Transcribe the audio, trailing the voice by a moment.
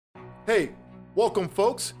Hey, welcome,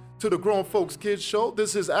 folks, to the Grown Folks Kids Show.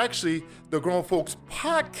 This is actually the Grown Folks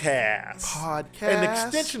Podcast. An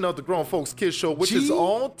extension of the Grown Folks Kids Show, which is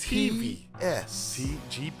on TV.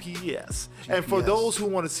 GPS. And for those who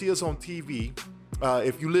want to see us on TV,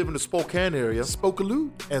 if you live in the Spokane area,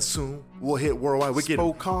 Spokaloo, and soon we'll hit worldwide.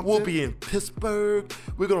 We'll be in Pittsburgh.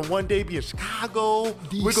 We're gonna one day be in Chicago.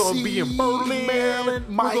 DC, we're gonna be in Berlin, Maryland,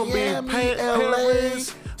 Miami, we're gonna be in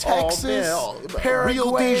Paris, Texas, Paraguay,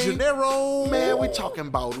 Rio de Janeiro. Man, we talking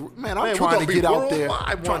about. I'm trying to get out there.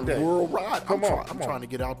 Worldwide. I'm trying to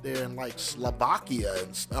get out there in like Slovakia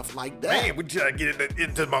and stuff like that. Man, we trying to get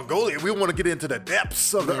into Mongolia. We want to get into the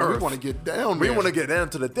depths of the earth. We want to get down there. We want to get down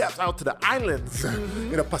to the depths, out to the islands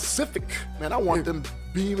in the Pacific. Man, I want them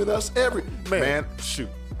beaming us Man, shoot.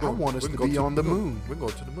 I want us to be on the moon. We're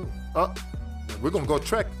going to the moon. We're going to go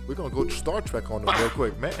Trek. We're going to go Star Trek on them real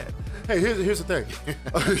quick, man. Hey, here's the thing.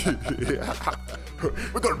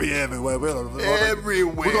 We're going to be everywhere.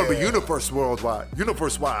 Everywhere. We're going to be universe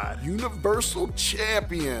wide. Universal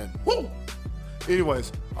champion. Woo!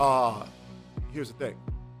 Anyways, here's the thing.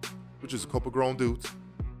 We're just a couple grown dudes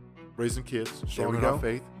raising kids, showing our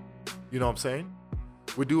faith. You know what I'm saying?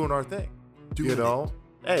 We're doing our thing.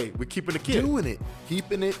 Hey, we're keeping it kid. Doing it.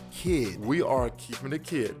 Keeping it kid. We are keeping it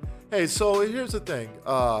kid. Hey, so here's the thing.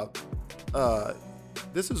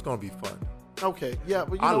 This is going to be fun. Okay, yeah.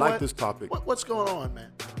 But I like this topic. What's going on,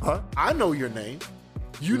 man? Huh? I know your name.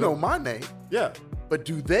 You know my name. Yeah. But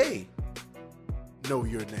do they know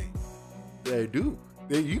your name? They do.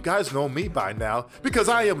 You guys know me by now because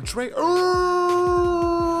I am Dre.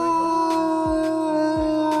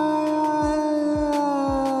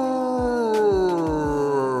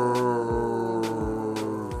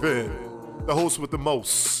 The host with the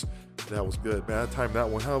most. That was good, man. I timed that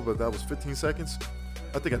one. But that was 15 seconds.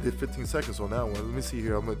 I think I did 15 seconds on that one. Let me see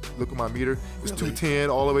here. I'm going to look at my meter. It's 210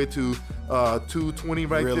 all the way to 220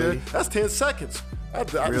 right there. That's 10 seconds. I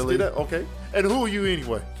just did that. Okay. And who are you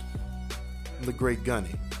anyway? I'm the Great Gunny.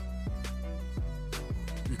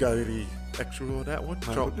 You got any extra on that one?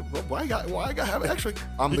 Why I got to have extra?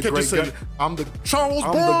 I'm the Great Gunny. I'm the Charles.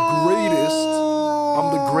 I'm the greatest.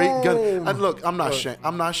 I'm the Great Gunny. And look, I'm not Shane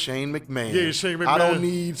McMahon. Yeah, Shane McMahon. I don't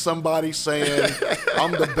need somebody saying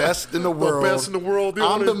I'm the best in the world. The best in the world.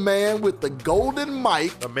 I'm the man with the golden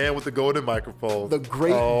mic. The man with the golden microphone. The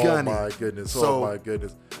Great Gunny. Oh, my goodness. So, my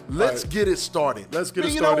goodness. Let's get it started.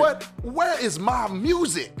 You know what? Where is my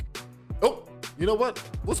music? Oh, you know what?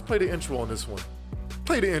 Let's play the intro on this one.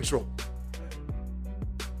 Play the intro.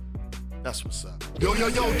 That's what's up. Yo,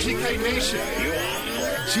 GK Nation.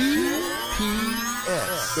 GPS.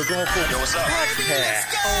 The Grown Folks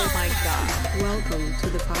Podcast. Oh my God. Welcome to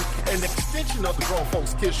the podcast. An extension of the Grown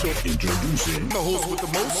Folks Kids Show. Introducing the host with the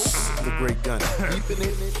most. The Great Gunny. Keeping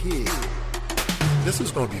it kid. This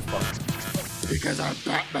is going to be fun. Because I'm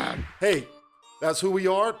Batman. Hey, that's who we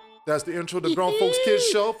are. That's the intro to the Grown Folks Kids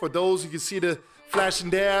Show. For those who can see the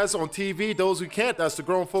flashing dads on TV, those who can't, that's the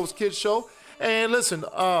Grown Folks Kids Show. And listen,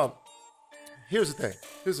 here's the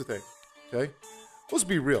thing, okay? Let's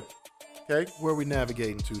be real, okay? Where are we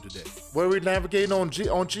navigating to today? Where are we navigating on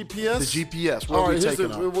GPS? The GPS. Where are we taking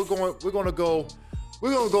We're going to go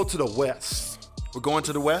to the west. We're going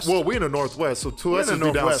to the west? Well, we're in the northwest, so to us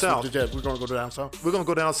it'll be down south. We're going to go down south? We're going to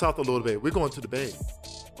go down south a little bit. We're going to the Bay.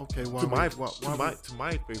 Okay, to my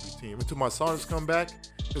favorite team, until my sons come back,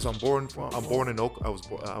 because I'm born in Oakland. I was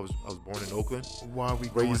born in Oakland. Why are we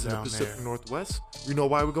going raised down in the Pacific there? Northwest? You know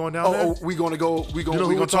why we're going down there? We gonna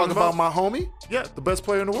talk about my homie? Yeah, the best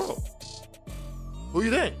player in the world. Who you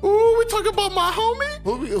think? Ooh, we talking about my homie?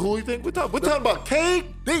 Who you think we're talking? We're talking about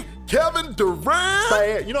Kevin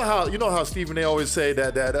Durant. You know how Stephen A. always say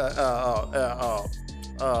that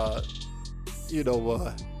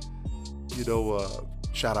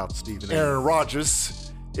shout out to Stephen A. Aaron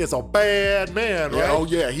Rodgers is a bad man, right? Oh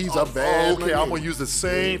yeah, he's a bad man. Okay, I'm gonna use the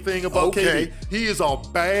same thing about KD. He is a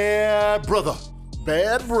bad brother.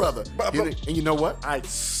 Bad brother. And you know what?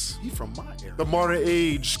 He's from my area. The modern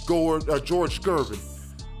age George Gervin.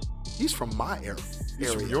 He's from my area.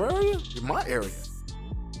 He's from your area? In my area.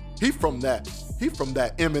 He from that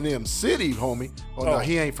Eminem city, homie. No,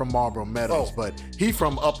 he ain't from Marlboro Meadows, but he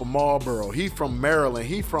from Upper Marlboro. He from Maryland.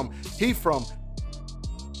 He from the hometown.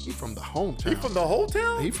 He from the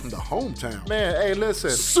hometown? He from the hometown. Man, hey, listen.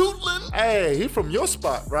 Suitland. Hey, he from your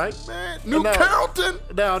spot, right? Man, New Carrollton.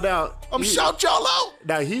 Now. I'm shout y'all out.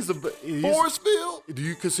 Now, he's Forestville. Do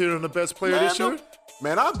you consider him the best player this year?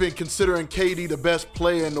 Man, I've been considering KD the best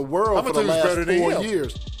player in the world for the last 4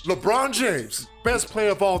 years. LeBron James, best player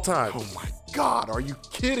of all time. Oh, my God. Are you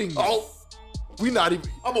kidding me? Oh. We not even.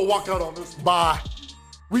 I'm going to walk out on this. Bye.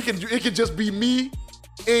 It can just be me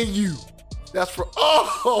and you. That's for,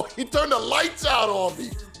 he turned the lights out on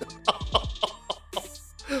me.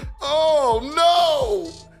 Oh,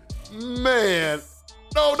 no. Man.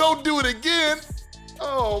 No, don't do it again.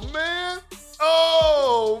 Oh, man.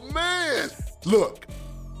 Oh, man. Look,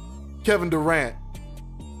 Kevin Durant.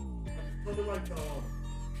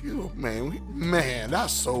 Man,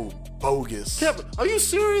 that's so bogus. Kevin, are you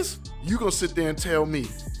serious? You gonna sit there and tell me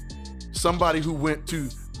somebody who went to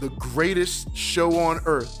the greatest show on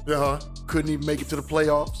earth couldn't even make it to the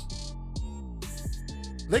playoffs?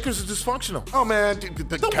 Lakers are dysfunctional. Oh, man.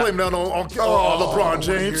 Don't blame that on LeBron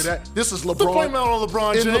James. This is LeBron. Don't blame that on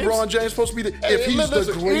LeBron James. Is LeBron James supposed to be if he's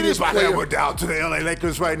the greatest player? We're down to the LA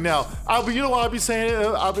Lakers right now. You know what I'd be saying?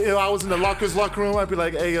 If I was in the locker room, I'd be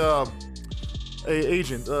like, hey,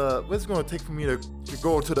 agent, what's it going to take for me to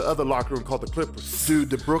go to the other locker room called the Clippers? Dude,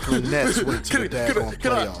 the Brooklyn Nets went to the daggone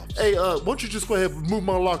playoffs. Hey, why don't you just go ahead and move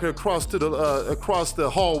my locker across the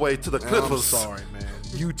hallway to the Clippers? I'm sorry, man.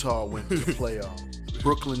 Utah went to the playoffs.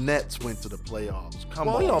 Brooklyn Nets went to the playoffs. Come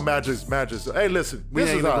on. You know, Magic's. Hey, listen. We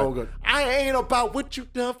ain't gonna go good. I ain't about what you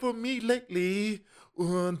done for me lately.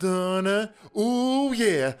 Ooh,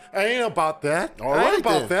 yeah. I ain't about that. All right, I ain't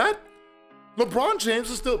about that. LeBron James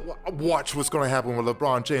is still. Watch what's gonna happen when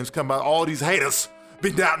LeBron James come out. All these haters be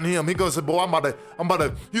doubting him. He goes, boy, he's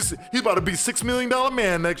about to be $6 million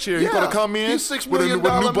man next year. He's gonna come in. He's $6 million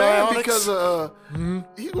man because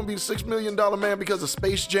he's gonna be the $6 million man because of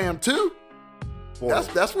Space Jam 2.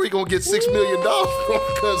 That's where you're going to get $6 million from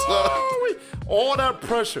because all that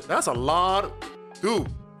pressure. That's a lot. Dude,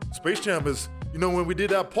 Space Jam is, when we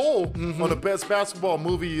did that poll on the best basketball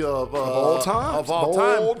movie of all time,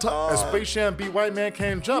 and Space Jam beat White Man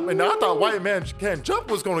Can't Jump, and I thought White Man Can't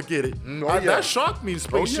Jump was going to get it. That shocked me.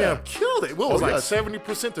 Space Jam killed it. What was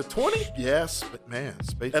 70% to 20? Yes, but man,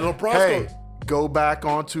 Space Jam. And LeBron's go back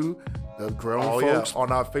onto the Grown Folks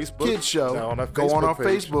on our Facebook Kids Show. Go on our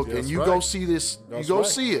Facebook and you go see this. You go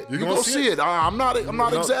see it. You go see it. I'm not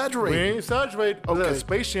exaggerating. We ain't exaggerating. Okay.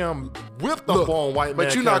 Space Jam whipped up on White Man.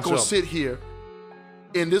 But you're not gonna sit here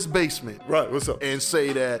in this basement, right? What's up? And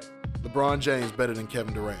say that LeBron James better than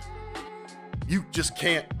Kevin Durant. You just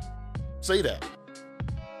can't say that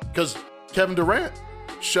because Kevin Durant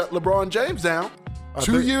shut LeBron James down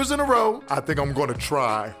 2 years in a row. I think I'm going to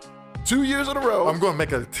try. 2 years in a row. I'm going to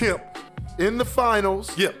make an attempt. In the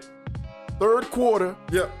finals. Yep. Third quarter.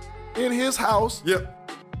 Yep. In his house. Yep.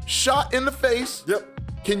 Shot in the face. Yep.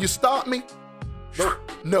 Can you stop me? No.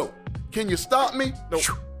 No. Can you stop me? No.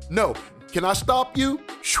 No. Can I stop you?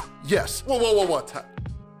 Yes. Whoa.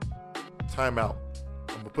 Time out.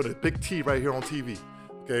 I'm going to put a big T right here on TV.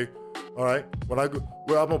 Okay? All right? When I go,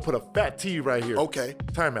 I'm going to put a fat T right here. Okay.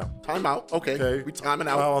 Time out. Time out. Okay. We timing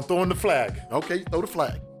out. I'm throwing the flag. Okay. Throw the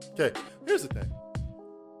flag. Okay. Here's the thing.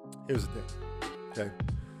 Okay?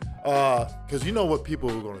 Because you know what people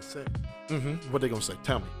are going to say. What they going to say?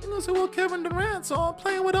 Tell me. They're going to say, well, Kevin Durant's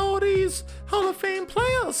playing with all these Hall of Fame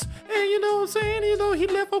players. And you know what I'm saying? He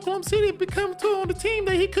left Oklahoma City, become on the team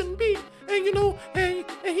that he couldn't beat. And, and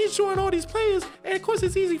he's showing all these players. And, of course,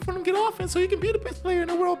 it's easy for him to get offense so he can be the best player in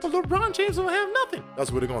the world. But LeBron James don't have nothing.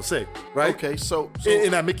 That's what they're going to say, right? Okay, so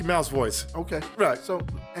in that Mickey Mouse voice. Okay. Right. So,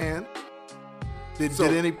 and...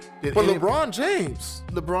 LeBron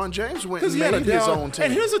James went and made his own team.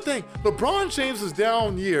 And here's the thing. LeBron James'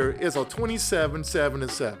 down year is a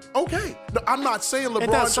 27-7-7. Okay. No, I'm not saying LeBron.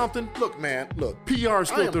 Ain't that something? Look, man, PR is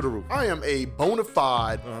still through the roof. I am a bona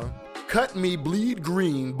fide, cut me, bleed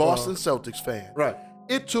green Boston Celtics fan. Right.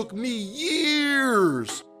 It took me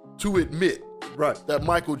years to admit that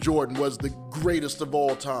Michael Jordan was the greatest of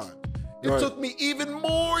all time. It took me even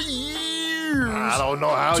more years. I don't know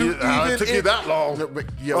how it took you that long. I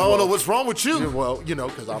don't know what's wrong with you. Well,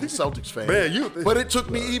 because I'm a Celtics fan. Man, but it took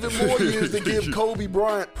me even more years to give Kobe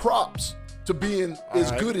Bryant props to being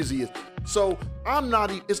as good as he is. So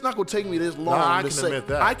it's not going to take me this long to say. Admit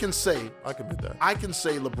that. I can say that. I can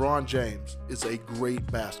say LeBron James is a great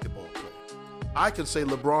basketball player. I can say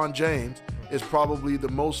LeBron James is probably the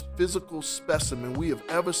most physical specimen we have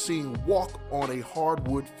ever seen walk on a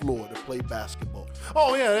hardwood floor to play basketball.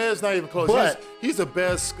 Oh, yeah, it's not even close. But he's the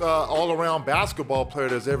best all-around basketball player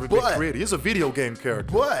that's ever been created. He's a video game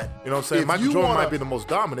character. But you know what I'm saying? Michael Jordan might be the most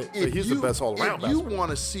dominant, but he's the best all-around basketball. If you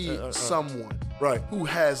want to see someone who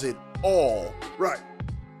has it all,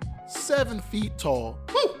 7 feet tall,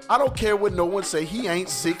 I don't care what no one say, he ain't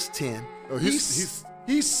 6'10".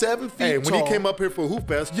 He's 7 feet tall. Hey, when he came up here for Hoop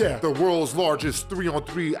Fest, the world's largest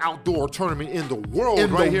 3-on-3 outdoor tournament in the world,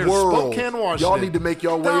 here in Spokane, Washington. Y'all need to make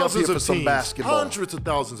your way up here for some basketball. Hundreds of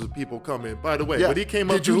thousands of people come in. By the way, when he came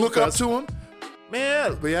up to Did you look up to him?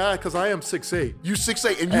 Man, yeah, because I am 6'8". You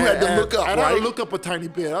 6'8", and you had to look up, right? right? I had to look up a tiny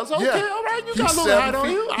bit. I was like, okay, all right, you got a little 7 height on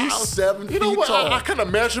feet, you. He's 7 feet You know what? tall. I kind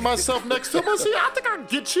of measure myself next to him. I say, I think I can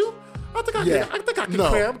get you. I think I can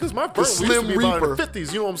cram because my first used to be about in the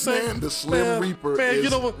 50s. You know what I'm saying? Man, the Slim Reaper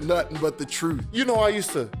is nothing but the truth. You know, I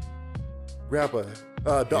used to grab a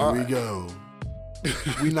Here we go.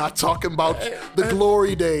 We not talking about the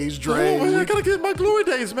glory days, Dre. Oh, man, I gotta get my glory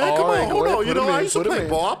days, man. Come on, hold on. You know, I used to play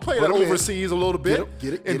ball. I played overseas a little bit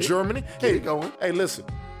in Germany. Get it going. Hey, listen,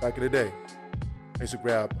 back in the day, I used to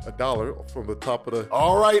grab $1 from the top of the.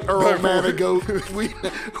 All right, Earl Manigo.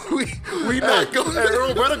 we not going. Hey,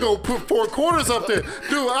 Earl better go put 4 quarters up there,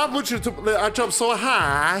 dude. I jumped so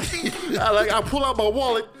high. I pull out my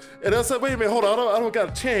wallet. And I said, wait a minute, hold on, I don't got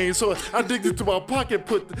a change. So I digged into my pocket,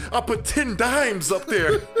 I put 10 dimes up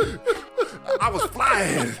there. I was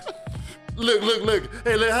flying. Look.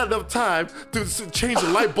 Hey, I had enough time to change the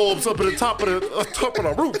light bulbs up at the top of the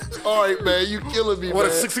roof. All right, man, you killing me, what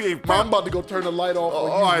man. A 68. I'm about to go turn the light off on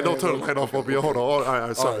you, all right, man. don't turn the light off on me. Hold on. All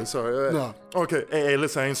right, sorry. No. Okay, hey,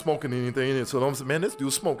 listen, I ain't smoking anything. So I'm saying, man, this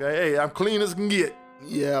dude's smoking. Hey, I'm clean as can get.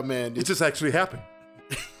 Yeah, man. It just actually happened.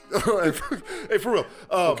 Hey, for real.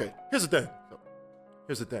 Okay. Here's the thing.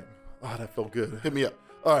 Oh, that felt good. Hit me up.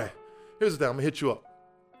 All right. Here's the thing. I'm going to hit you up.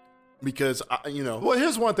 Because, Well,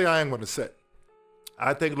 here's one thing I am going to say.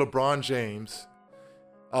 I think LeBron James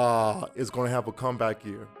is going to have a comeback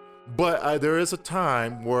year. But there is a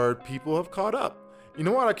time where people have caught up. You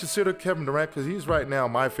know what? I consider Kevin Durant because he's right now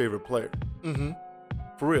my favorite player. Mm-hmm.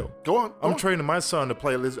 For real. Go on. I'm training my son to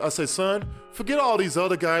play. I say, son, forget all these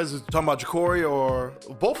other guys. Talking about Ja'Cory or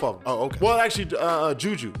both of them. Oh, okay. Well, actually,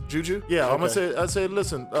 Juju. Juju? Yeah, okay. I'm gonna say. I say,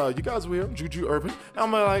 listen, you guys were here, Juju Irvin.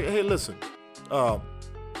 I'm like, hey, listen,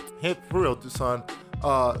 hey, for real, son.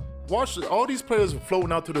 Watch all these players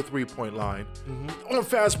floating out to the 3-point line on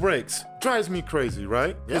fast breaks. Drives me crazy,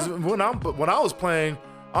 right? Because when I was playing,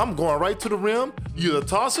 I'm going right to the rim. You either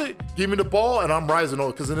toss it, give me the ball, and I'm rising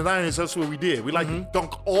over. Because in the 90s, that's what we did. We like to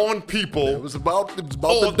dunk on people. It was about the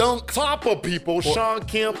dunk. Top of people. Sean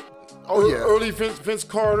Kemp. Oh, yeah. Early Vince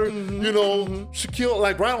Carter. You know, Shaquille,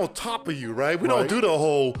 like right on top of you, right? We don't do the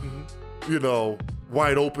whole,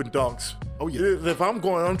 wide open dunks. Oh, yeah. If I'm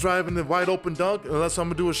driving the wide open dunk, unless I'm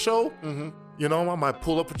going to do a show, I might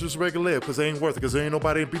pull up with just regular because they ain't worth it because there ain't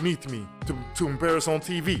nobody beneath me to embarrass on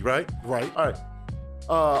TV, right? Right. All right.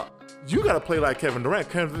 You got to play like Kevin Durant.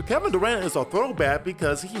 Kevin Durant is a throwback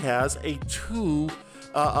because he has a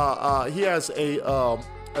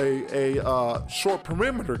short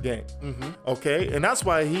perimeter game. Okay, and that's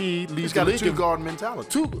why he leads. He's got the a league two-guard mentality.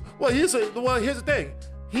 Here's the thing.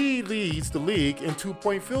 He leads the league in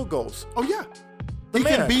 2-point field goals. Oh yeah, he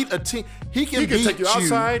can beat a team. He can take you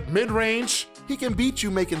outside, mid-range. He can beat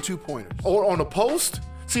you making 2-pointers or on the post.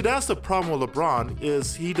 See, that's the problem with LeBron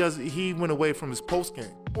is he went away from his post game.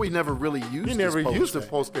 Well, he never really used. He never used the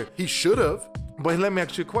post game. He should have. But let me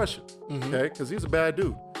ask you a question, okay? Because he's a bad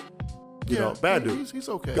dude. Bad dude. He's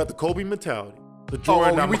okay. Got the Kobe mentality. The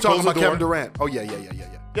Jordan. We talking about Kevin Durant? Oh yeah.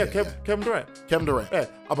 Kevin Durant. Kevin Durant. Yeah,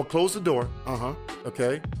 I'm gonna close the door.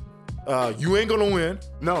 Okay. You ain't gonna win.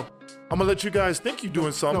 No. I'm gonna let you guys think you're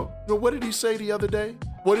doing something. No. What did he say the other day?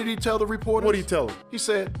 What did he tell the reporters? What did he tell them? He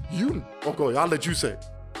said, Okay, I'll let you say it.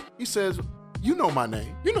 He says, you know my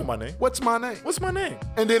name. You know my name. What's my name? What's my name?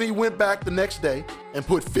 And then he went back the next day and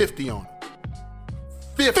put 50 on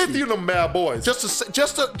it. 50 of them bad boys.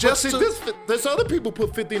 There's other people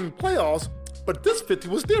put 50 in the playoffs, but this 50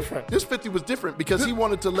 was different. This 50 was different because he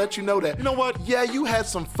wanted to let you know that. You know what? Yeah, you had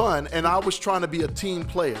some fun, and I was trying to be a team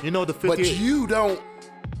player. You know the 50. But you don't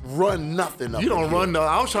run nothing up. You don't run nothing.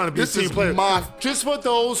 I was trying to be a team player. Just for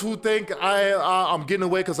those who think I'm getting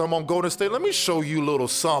away because I'm on Golden State, let me show you a little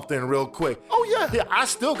something real quick. Oh, yeah. I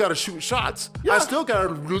still got to shoot shots. Yeah. I still got to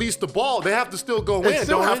release the ball. They have to still go in, They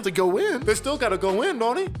still have to go in. They still got to go in,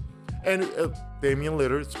 don't they? And Damian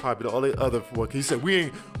Lillard is probably the only other one. He said, we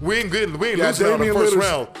ain't losing out in the first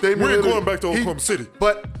round. We ain't going back to Oklahoma City.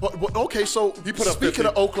 But okay, so he put up speaking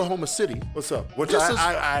of Oklahoma City. What's up? Which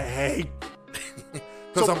I hate.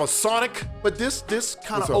 Because I'm a Sonic. But this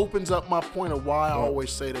kind of opens up my point of why I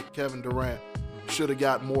always say that Kevin Durant should have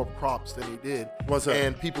got more props than he did. What's that?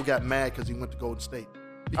 And people got mad because he went to Golden State.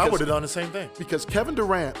 I would have done the same thing. Because Kevin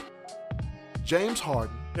Durant, James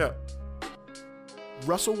Harden,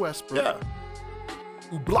 Russell Westbrook,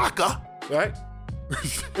 Ublaka, right?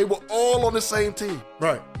 They were all on the same team.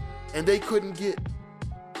 Right. And they couldn't do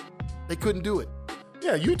it.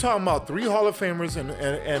 Yeah, you talking about 3 Hall of Famers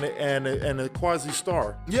and a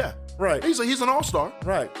quasi-star. Yeah. Right. He's an all-star.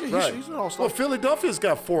 Right. Yeah, right. He's an all-star. Well, Philadelphia's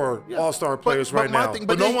got 4 all-star players right now. Thing,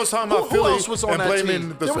 but no one's talking about Philly else was on and that blaming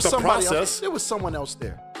team? the process. There was someone else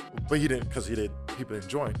there. But he didn't, because people didn't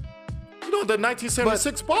join. You know, the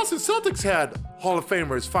 1976 Boston Celtics had Hall of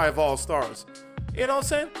Famers, 5 all-stars. You know what I'm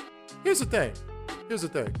saying? Here's the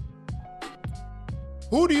thing.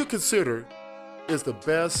 Who do you consider is the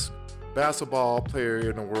best basketball player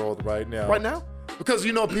in the world right now? Right now? Because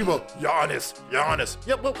you know people, Yannis.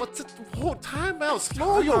 Yeah, but what's the whole timeout?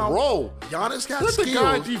 Slow your roll. Giannis got Let skills. the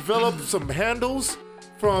guy develop some handles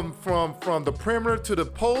from the perimeter to the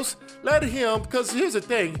post. Let him, because here's the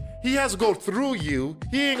thing, he has to go through you.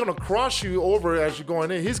 He ain't gonna cross you over as you're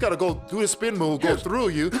going in. He's got to go do his spin move, go through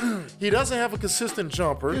you. He doesn't have a consistent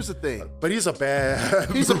jumper. Here's the thing, but he's a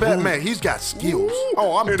bad. He's a bad man. He's got skills. Ooh,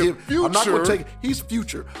 I'm not gonna take it. He's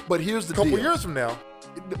future, but here's the deal. A couple years from now.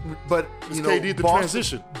 But you know, KD the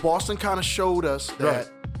transition. Boston kind of showed us that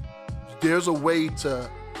there's a way to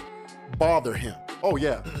bother him. Oh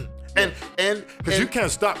yeah. And because you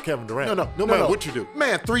can't stop Kevin Durant. No matter what you do.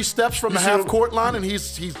 Man, 3 steps from the half court line and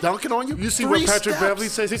he's dunking on you. You see what Patrick Beverly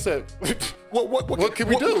says? He said, "What can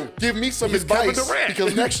we do? Give me some He's advice Kevin Durant.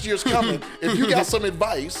 because next year's coming. If you got some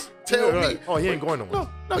advice, tell me." Oh, he ain't going nowhere.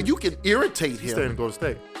 No, you can irritate him. He's staying to go to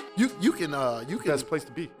state. You can Best place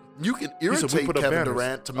to be. You can irritate Kevin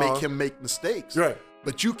Durant to make him make mistakes. Right.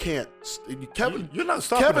 But you can't. You're not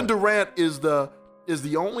stopping Kevin him. Durant is the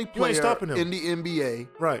only player in the NBA.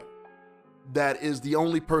 Right. That is the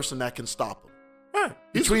only person that can stop him. Right.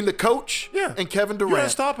 Between the coach and Kevin Durant. You're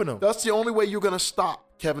not stopping him. That's the only way you're going to stop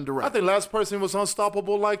Kevin Durant. I think the last person who was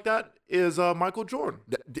unstoppable like that is Michael Jordan.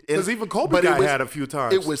 Because even Kobe had a few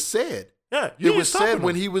times. It was said. Yeah, it was said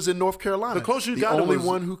when he was in North Carolina. The coach the only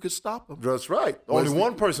one who could stop him. That's right. Only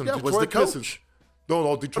one person was the coach. Pistons.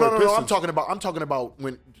 No, Detroit Pistons. I'm talking about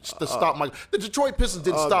when to stop Michael. The Detroit Pistons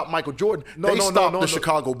didn't stop Michael Jordan. They stopped the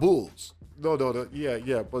Chicago Bulls. No.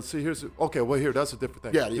 Yeah. But see, here's that's a different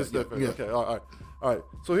thing. Yeah. Different. Okay. All right.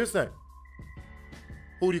 So here's the thing.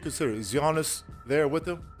 Who do you consider? Is Giannis there with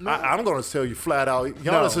him? No. I'm going to tell you flat out.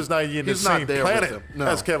 Giannis is not in the same planet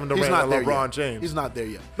as Kevin Durant and LeBron James. He's not there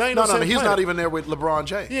yet. No. He's not even there with LeBron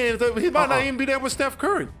James. He might not even be there with Steph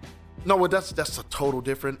Curry. No, well, that's a total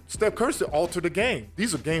different. Steph Curry's to alter the game.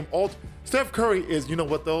 These are game alter. Steph Curry is, you know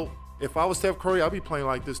what though? If I was Steph Curry, I'd be playing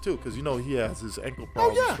like this too, because you know he has his ankle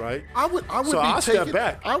problems, right? I would step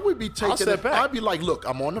back. I would be taking. I'll step back. I'd be like, look,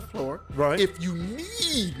 I'm on the floor. Right. If you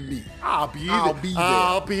need me, I'll be there.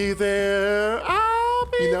 I'll be there.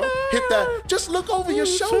 You know, hit that. Just look over your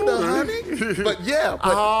shoulder, honey. But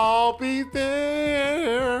I'll be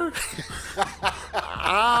there.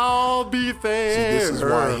 I'll be there. See, this is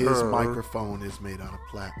why his microphone is made out of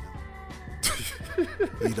platinum.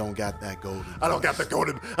 He don't got that golden voice. I don't got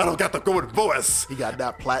the golden voice. He got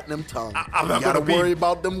that platinum tongue. I'm not gotta worry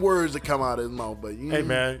about them words that come out of his mouth. But hey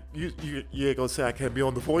man, you ain't gonna say I can't be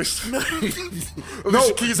on The Voice.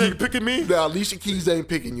 Alicia Keys ain't picking me. No, Alicia Keys ain't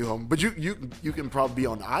picking you, home. But you can probably be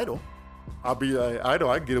on the Idol. I'll be Idol.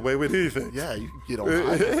 I can get away with anything. Yeah, you can get on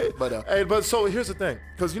the Idol. But so here's the thing,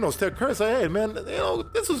 because you know Steph Curry said, hey man,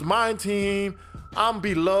 this is my team. I'm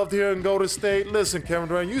beloved here in Golden State. Listen, Kevin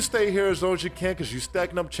Durant, you stay here as long as you can because you're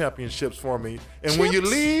stacking up championships for me. And when you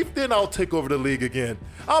leave, then I'll take over the league again.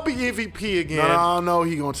 I'll be MVP again. No,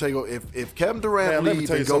 he gonna take over. If Kevin Durant leaves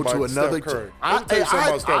and go to another team,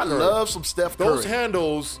 I love some Steph Curry. Those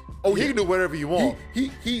handles. Oh, he can do whatever you want.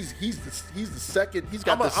 He's the second. He's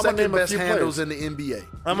got the second best handles in the NBA.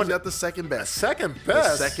 He's got the second best. Second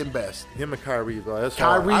best. The second best. Him and Kyrie, bro. That's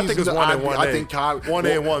Kyrie. I think it's 1A and 1A. I think Kyrie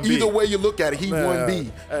 1A and 1B. Either way you look at it, he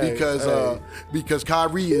 1B because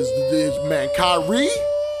Kyrie is man. Kyrie.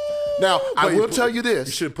 Now I will tell you this: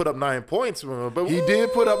 he should put up 9 points, but he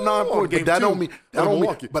did put up 9 points. But that don't mean.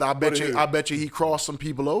 But I bet you he crossed some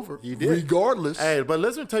people over. He did, regardless. Hey, but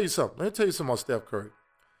let me tell you something. Let me tell you something about Steph Curry.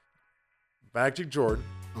 Magic Jordan,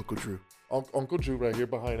 Uncle Drew, Uncle Drew, right here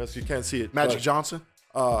behind us. You can't see it. Magic Johnson.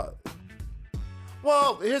 Well,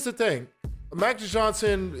 here's the thing. Magic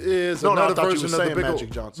Johnson is another version of the big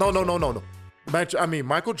Magic Johnson. No.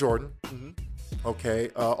 Michael Jordan. Mm-hmm. Okay,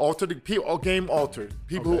 game altered.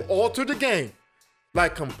 People who altered the game,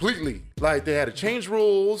 like completely. Like they had to change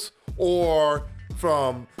rules, or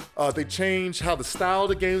they changed how the style of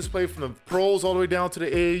the game is played from the pros all the way down to the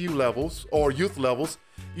AAU levels or youth levels.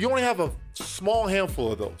 You only have a small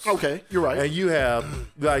handful of those. Okay, you're right. And you have,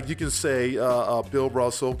 like, you can say Bill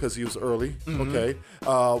Russell because he was early. Mm-hmm. Okay,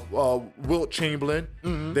 Wilt Chamberlain.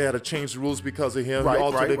 Mm-hmm. They had to change the rules because of him. He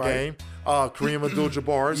altered the game. Kareem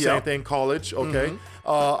Abdul-Jabbar, same thing, college, okay.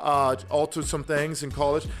 Altered some things in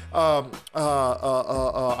college. I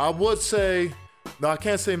would say, no, I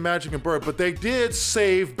can't say Magic and Bird, but they did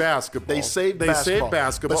save basketball. They saved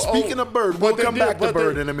basketball. But speaking of Bird, we'll come back to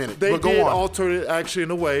Bird in a minute. They did alter it actually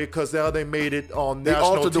in a way, because now they made it on national TV.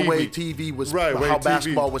 They altered the way TV was, how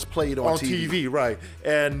basketball was played on TV. On TV, right.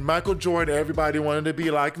 And Michael Jordan, everybody wanted to be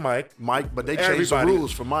like Mike. But they changed the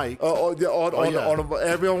rules for Mike.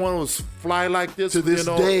 Everyone was fly like this. To this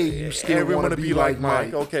day, you still want to be like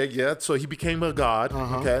Mike. Okay, yeah. So he became a god,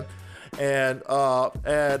 okay. And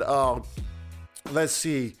let's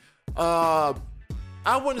see. I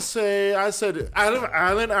wouldn't say. I said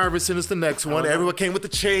Allen Iverson is the next one. Everyone came with the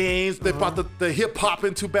chains. They brought the hip hop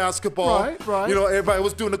into basketball. Right. You know, everybody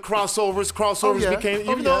was doing the crossovers. Became,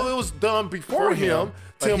 even though it was done before him.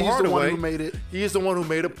 Tim Hardaway. The one who made it. He's the one who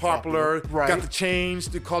made it popular. Right. Got the change.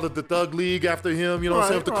 They called it the Thug League after him. You know what I'm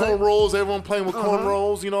saying? With the cornrows, everyone playing with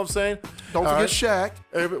cornrows. You know what I'm saying? Don't forget Shaq.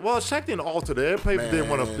 Shaq didn't alter that. Everybody didn't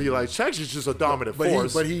want to be like Shaq's just a dominant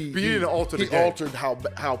force. But he didn't alter the game. He altered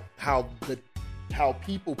how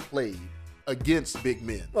people played against big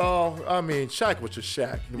men. Oh, I mean, Shaq was just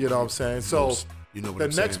Shaq. You know what I'm saying? So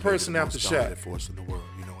the next person after Shaq, force in the world.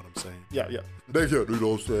 You know what I'm saying? Yeah. You know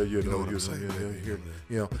what I'm saying?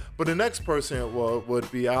 You know. But the next person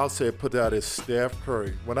would be, I'll say, put that as Steph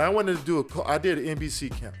Curry. When I wanted to do I did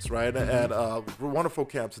NBC camps, right? And wonderful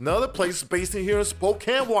camps. Another place based in here in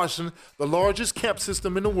Spokane, Washington, the largest camp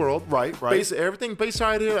system in the world. Right. Everything based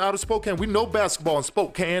right here out of Spokane. We know basketball in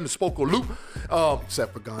Spokane, the Spokane Loop.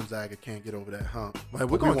 Except for Gonzaga can't get over that hump. Man,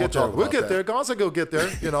 we're going to get there. We'll get there. Gonzaga will get there,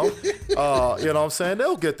 you know. You know what I'm saying?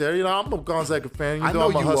 They'll get there. You know, I'm a Gonzaga fan. You know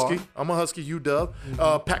I'm a Husky. I'm a Husky, UW.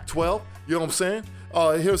 Pac-12. You know what I'm saying?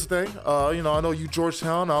 Here's the thing. You know, I know you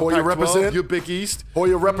Georgetown. I'm Hoya Pac-12. represent. You're Big East.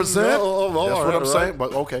 Hoya represent. That's what I'm saying.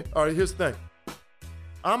 But okay. All right. Here's the thing.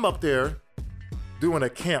 I'm up there doing a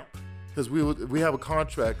camp because we have a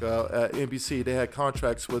contract at NBC. They had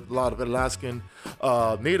contracts with a lot of Alaskan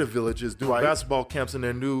native villages doing basketball camps in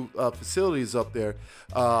their new facilities up there.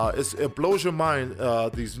 It blows your mind.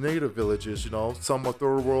 These native villages. You know, some are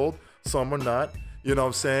third world, some are not. You know what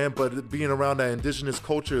I'm saying? But being around that indigenous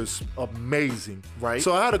culture is amazing. Right.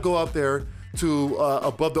 So I had to go out there to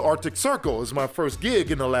above the Arctic Circle. It was my first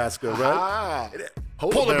gig in Alaska, right?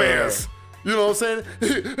 Polar bears. You know what I'm saying?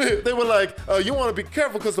 They were like, you want to be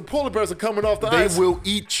careful because the polar bears are coming off the ice. They will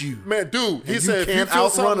eat you. Man, dude, he said, you can't if you feel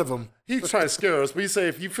outrun of them. He tried to scare us, but he said,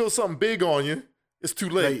 if you feel something big on you, it's too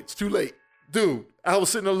late. It's too late. Dude, I was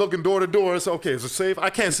sitting there looking door to door. It's okay, is it safe?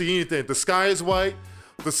 I can't see anything. The sky is white.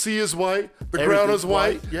 The sea is white. The ground is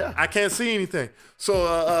white. Yeah, I can't see anything.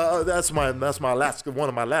 So that's my Alaska, one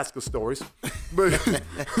of my Alaska stories. But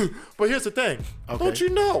here's the thing. Okay. Don't you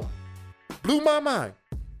know? Blew my mind.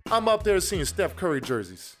 I'm up there seeing Steph Curry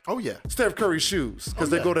jerseys. Oh yeah. Steph Curry shoes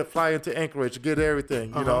because they go to fly into Anchorage to get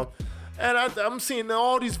everything, you know. And I'm seeing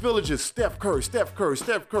all these villages. Steph Curry. No,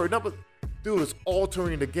 but dude, it's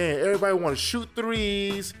altering the game. Everybody want to shoot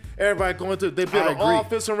threes. Everybody going to, they build an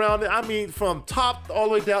offense around it. I mean, from top all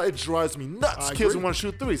the way down, it drives me nuts. Kids want to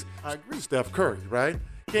shoot threes. I agree. Steph Curry, right?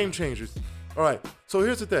 Game changers. All right, so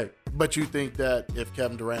here's the thing. But you think that if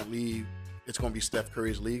Kevin Durant leaves, it's going to be Steph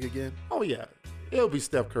Curry's league again? Oh, yeah. It'll be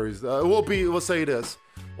Steph Curry's. We'll say this.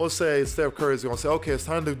 We'll say Steph Curry's going to say, okay, it's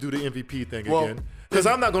time to do the MVP thing again. Because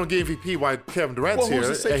I'm not going to get MVP while Kevin Durant's here. Who's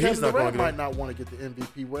to say Kevin Durant might not want to get the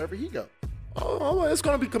MVP wherever he goes? Oh, it's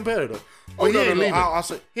going to be competitive. He ain't leaving. I'll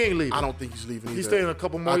say he ain't leaving. I don't think he's leaving either. He's staying a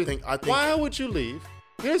couple more. I think. Why would you leave?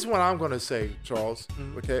 Here's what I'm going to say, Charles.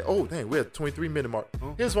 Okay. Oh, dang, we're at 23-minute mark.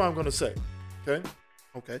 Here's what I'm going to say. Okay.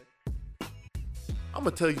 I'm going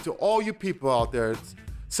to tell you to all you people out there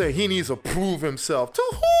say he needs to prove himself. To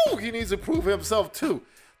who he needs to prove himself to?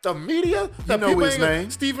 The media? You know his name.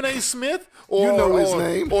 Stephen A. Smith? You know his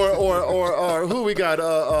name. Or who we got?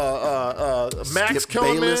 Max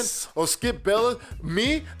Kellerman or Skip Bayless?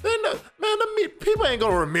 Me? People ain't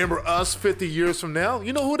going to remember us 50 years from now.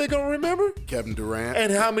 You know who they going to remember? Kevin Durant.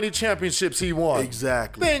 And how many championships he won.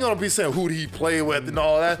 Exactly. They ain't going to be saying who did he play with and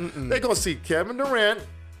all that. They're going to see Kevin Durant,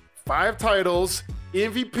 5 titles,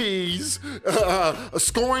 MVPs, a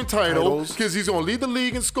scoring title, because he's going to lead the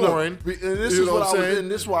league in scoring. Look, and this is what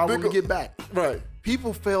this is why I want to get back. Right.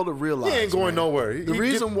 People fail to realize. He ain't going nowhere. The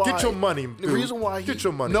reason why. Get your money, dude. The reason why. Get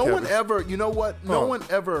your money, No Kevin. one ever, you know what? No one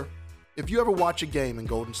ever, if you ever watch a game in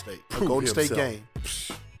Golden State, State game,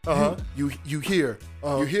 you hear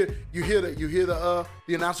the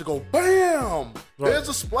announcer go, bam! There's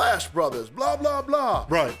a splash, brothers, blah, blah, blah.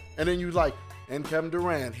 Right. And then you like, and Kevin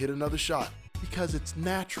Durant hit another shot. Because it's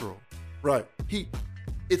natural. Right.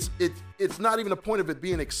 it's not even a point of it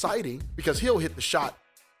being exciting because he'll hit the shot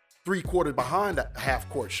 3/4 behind a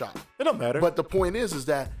half-court shot. It don't matter. But the point is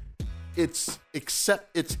that it's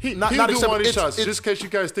he'll not do accept, one of these it's, shots. it's, just in case you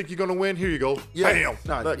guys think you're gonna win, here you go. Yeah,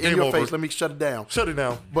 Bam. in Game your over. face. Let me shut it down. Shut it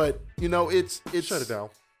down. But it's Shut it down.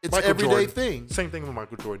 It's Michael everyday Jordan. thing. Same thing what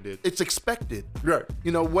Michael Jordan did. It's expected. Right.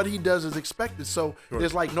 What he does is expected. So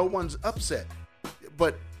there's like no one's upset.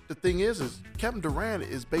 But the thing is Kevin Durant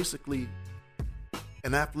is basically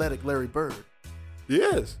an athletic Larry Bird. He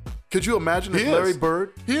is. Could you imagine if Larry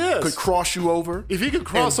Bird could cross you over? If he could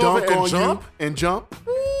cross and over dunk and on jump, you and jump,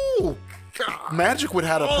 ooh, God. Magic would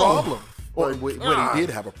have a problem. Or he did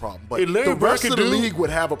have a problem. But the rest of the league would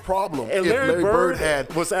have a problem if Larry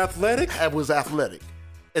Bird was athletic.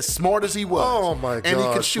 As smart as he was. Oh my God. And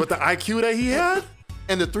he could shoot. With the IQ that he had?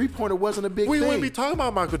 And the three-pointer wasn't a big thing. We wouldn't be talking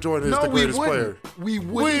about Michael Jordan as the greatest player. We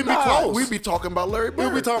wouldn't. We wouldn't be close. We'd be talking about Larry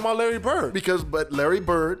Bird. We'd be talking about Larry Bird. But Larry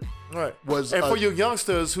Bird was... And for you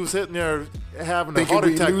youngsters who's sitting there having a thinking heart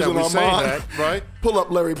attack that we say mind. that, right? Pull up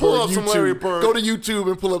Larry Bird. Pull up some Larry Bird. Go to YouTube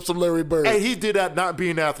and pull up some Larry Bird. And he did that not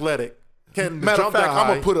being athletic. Matter of fact, I'm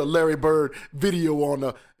going to put a Larry Bird video on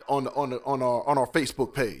our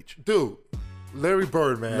Facebook page. Dude, Larry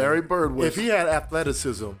Bird, man. Larry Bird was... If he had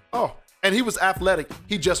athleticism... Oh, and he was athletic.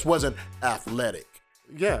 He just wasn't athletic.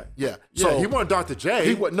 Yeah. So he wasn't Dr. J.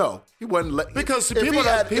 He wasn't. Because if people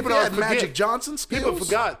had forget, Magic Johnson skills. People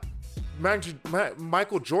forgot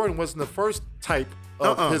Michael Jordan wasn't the first type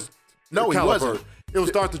of his caliber. He wasn't. It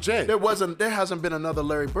was Dr. J. There hasn't been another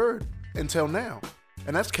Larry Bird until now.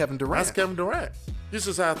 And that's Kevin Durant. That's Kevin Durant. He's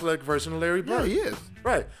just an athletic version of Larry Bird. Yeah, he is.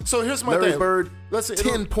 Right. So here's my Larry thing. Bird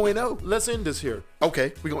 10.0. Let's end this here.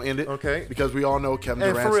 Okay, we're going to end it. Okay. Because we all know Kevin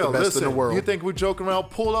Durant's for real, the best in the world. You think we're joking around?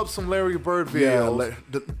 Pull up some Larry Bird videos.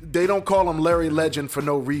 Yeah, they don't call him Larry Legend for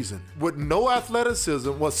no reason. With no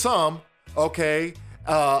athleticism, well, some, okay.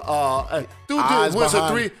 Dude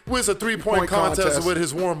wins a three-point contest with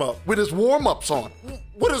his warm-up. With his warm-ups on.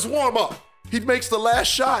 With his warm-up. He makes the last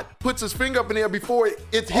shot, puts his finger up in the air before it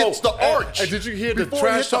hits the arch. And did you hear the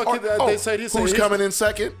trash talk they said? Who's coming in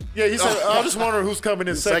second? Yeah, he said, I just wonder who's coming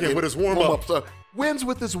in second with his warm-up. Wins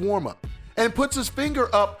with his warm-up and puts his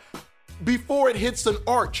finger up before it hits an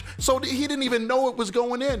arch. So he didn't even know it was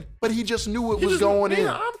going in, but he just knew it was going in.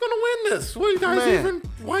 I'm going to win this.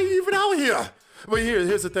 Why are you even out here? But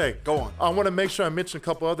here's the thing. Go on. I want to make sure I mention a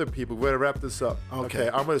couple other people. We're going to wrap this up. Okay.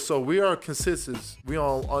 So we are consistent. We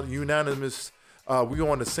are on unanimous. We are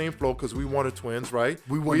on the same flow because we wanted twins, right?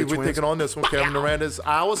 We're thinking on this one. Kevin Durant is,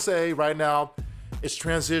 I would say right now, it's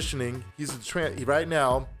transitioning. Right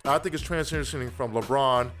now, I think it's transitioning from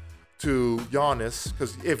LeBron to Yannis,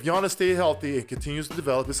 because if Yannis stays healthy and continues to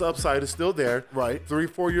develop, his upside is still there. Right.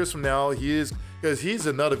 3-4 years from now, because he's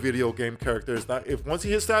another video game character. It's not, if once he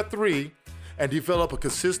hits that 3 and develop a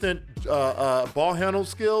consistent ball handle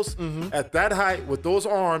skills at that height with those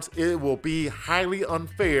arms, it will be highly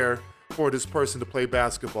unfair for this person to play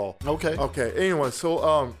basketball. Okay. Anyway,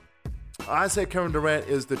 so I say Kevin Durant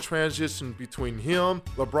is the transition between him,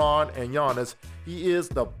 LeBron, and Yannis. He is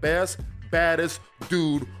the best, baddest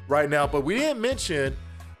dude right now. But we didn't mention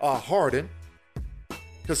Harden,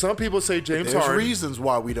 because some people say James Harden. There's reasons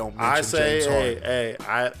why we don't mention James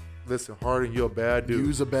Harden. Listen, Harden, you're a bad dude.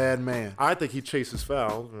 You's a bad man. I think he chases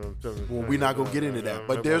fouls. Well, we're not gonna get into that,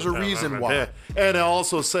 but there's a reason why. And I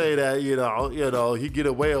also say that he get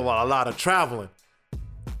away with a lot of traveling.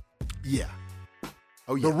 Yeah.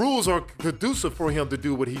 Oh yeah. The rules are conducive for him to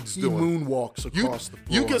do what he's doing. He moonwalks across the floor.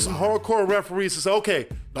 You get some hardcore referees to say, okay,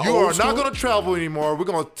 you are not going to travel anymore. We're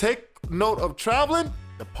going to take note of traveling.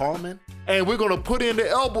 The Parliament. And we're going to put in the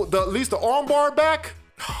elbow, at least the arm bar back.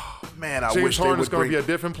 Man, I James wish Harden's they would going to be a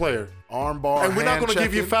different player. Arm bar, and we're not going to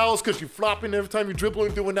give you fouls because you're flopping every time you dribble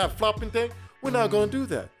and doing that flopping thing. We're not going to do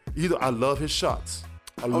that. I love his shots.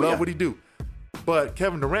 I love what he do. But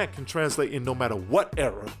Kevin Durant can translate in no matter what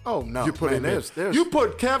era. Oh, no. You put him in. You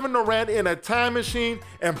put Kevin Durant in a time machine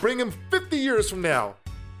and bring him 50 years from now.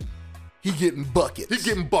 He getting buckets.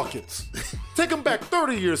 Take him back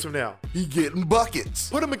 30 years from now. He getting buckets.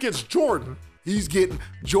 Put him against Jordan.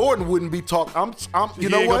 Jordan wouldn't be talking. You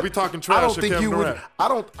know what? Gonna be talking trash. I don't think Kevin Durant.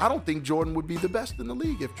 I don't think Jordan would be the best in the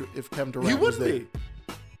league if Kevin Durant was there. He would be.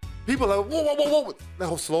 People are like, whoa.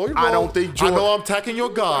 Now slow your roll. I don't think Jordan. I know I'm attacking your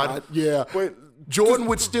God. Yeah. But Jordan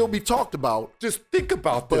would still be talked about. Just think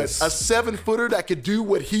about this. But a 7-footer that could do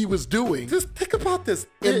what he was doing. Just think about this.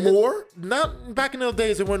 And more? Not back in the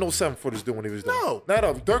days, there weren't no 7-footers doing what he was doing. No.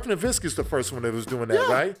 Dirk Nowitzki's the first one that was doing that,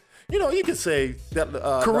 right? You could say that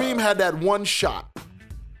Kareem had that one shot.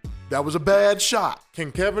 That was a bad shot.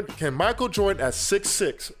 Can Michael Jordan at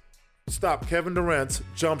 6'6" stop Kevin Durant's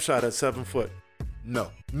jump shot at 7 foot?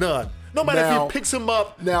 No. None. No matter if he picks him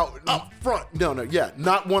up up front. No,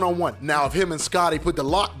 not one-on-one. Now, if him and Scotty put the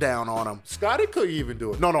lockdown on him. Scotty could even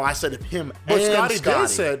do it. No, I said if him but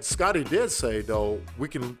and Scotty did say, though,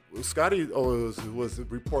 Scotty was a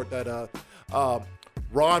report that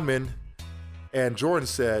Rodman and Jordan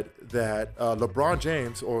said that LeBron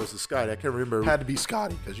James, or was it Scotty? I can't remember. Had to be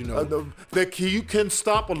Scotty, because that you can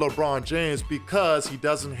stop a LeBron James because he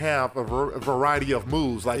doesn't have a variety of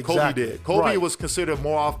moves like Kobe did. Kobe was considered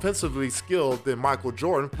more offensively skilled than Michael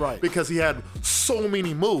Jordan because he had so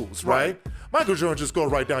many moves, right? Michael Jordan just go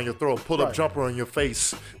right down your throat, pull up jumper on your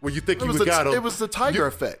face where you think you got him. It was the Tiger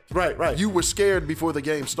effect. Right. You were scared before the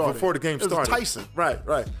game started. It was Tyson. Right.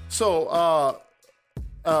 So,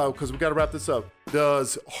 because we got to wrap this up.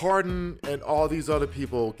 Does Harden and all these other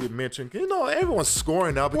people get mentioned? Everyone's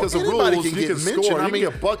scoring now because of rules. You can score. I mean,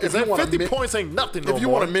 buckets. 50 points ain't nothing. If you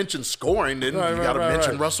want to mention scoring, then you got to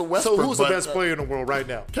mention Russell Westbrook. So who's the best player in the world right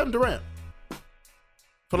now? Kevin Durant.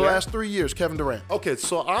 For the last 3 years, Kevin Durant. Okay,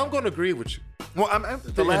 so I'm going to agree with you. Well,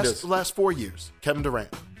 the last 4 years, Kevin Durant.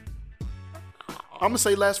 I'm going to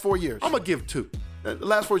say last 4 years. I'm going to give 2. The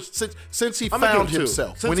last 4 years, since he found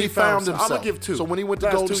himself. When he found himself. I'm going to give 2. So when he went to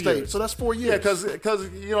Golden State. So that's 4 years. Yeah, because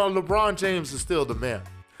LeBron James is still the man.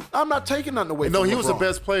 I'm not taking nothing away from LeBron. No, he was the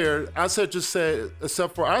best player. I said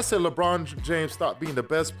LeBron James stopped being the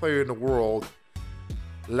best player in the world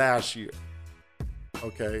last year.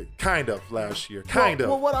 Okay, kind of last year.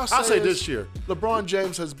 Well, what I'll say this year. LeBron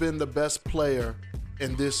James has been the best player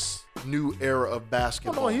in this new era of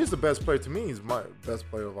basketball. No, he's the best player. To me, he's my best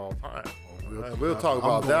player of all time. We'll talk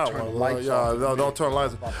about that one. Don't turn the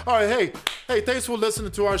lights off. All right, hey, thanks for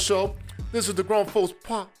listening to our show. This is the Grown Folks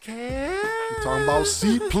Podcast. We're talking about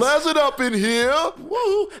Seat Pleasant up in here.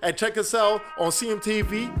 Woo! And check us out on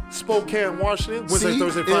CMTV, Spokane, Washington, Wednesday,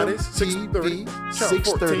 Thursday, Fridays, 6:30.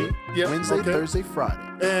 6:30. Yeah, Wednesday, Thursday, Friday.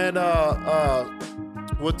 And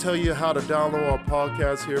we'll tell you how to download our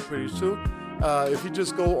podcast here pretty soon. If you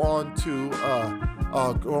just go on to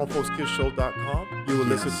grownfolkskidshow.com, you will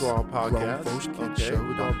listen to our podcast. Grown Folks Kids Show.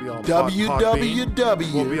 We're going to be on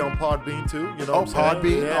www. We'll be on Podbean too. You know what I'm saying?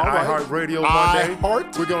 Podbean. Yeah, iHeartRadio one day.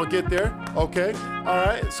 We're going to get there. Okay. All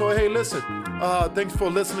right. So, hey, listen. Thanks for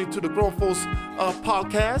listening to the Grown Folks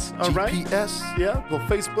podcast. All right. GPS. Yeah. Go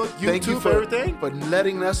Facebook, YouTube, Thank you everything. For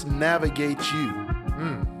letting us navigate you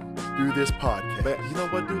through this podcast. But you know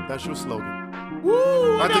what, dude? That's your slogan.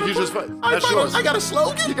 Woo! That's yours. I got a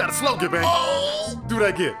slogan? You got a slogan, man. Oh! Do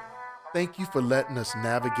that again. Thank you for letting us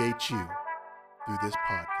navigate you through this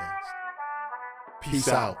podcast. Peace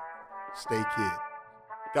out. Stay kid.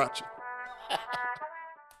 Gotcha.